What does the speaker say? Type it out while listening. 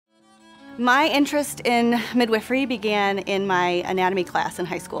My interest in midwifery began in my anatomy class in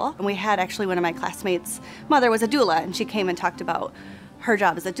high school. And we had actually one of my classmates' mother was a doula, and she came and talked about her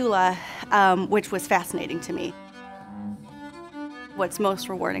job as a doula, which was fascinating to me. What's most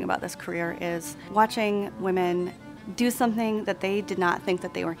rewarding about this career is watching women do something that they did not think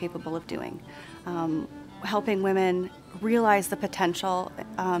that they were capable of doing. Helping women realize the potential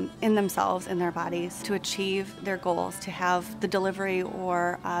in themselves, in their bodies, to achieve their goals, to have the delivery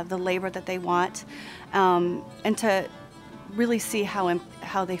or the labor that they want, and to really see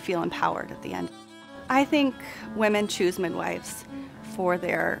how they feel empowered at the end. I think women choose midwives for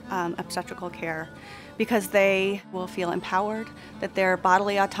their obstetrical care because they will feel empowered, that their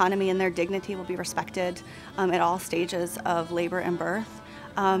bodily autonomy and their dignity will be respected at all stages of labor and birth,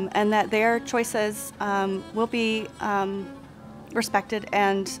 and that their choices will be respected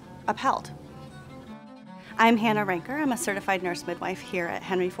and upheld. I'm Hannah Reinker. I'm a certified nurse midwife here at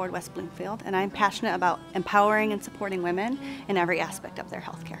Henry Ford West Bloomfield, and I'm passionate about empowering and supporting women in every aspect of their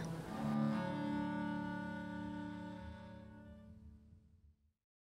health care.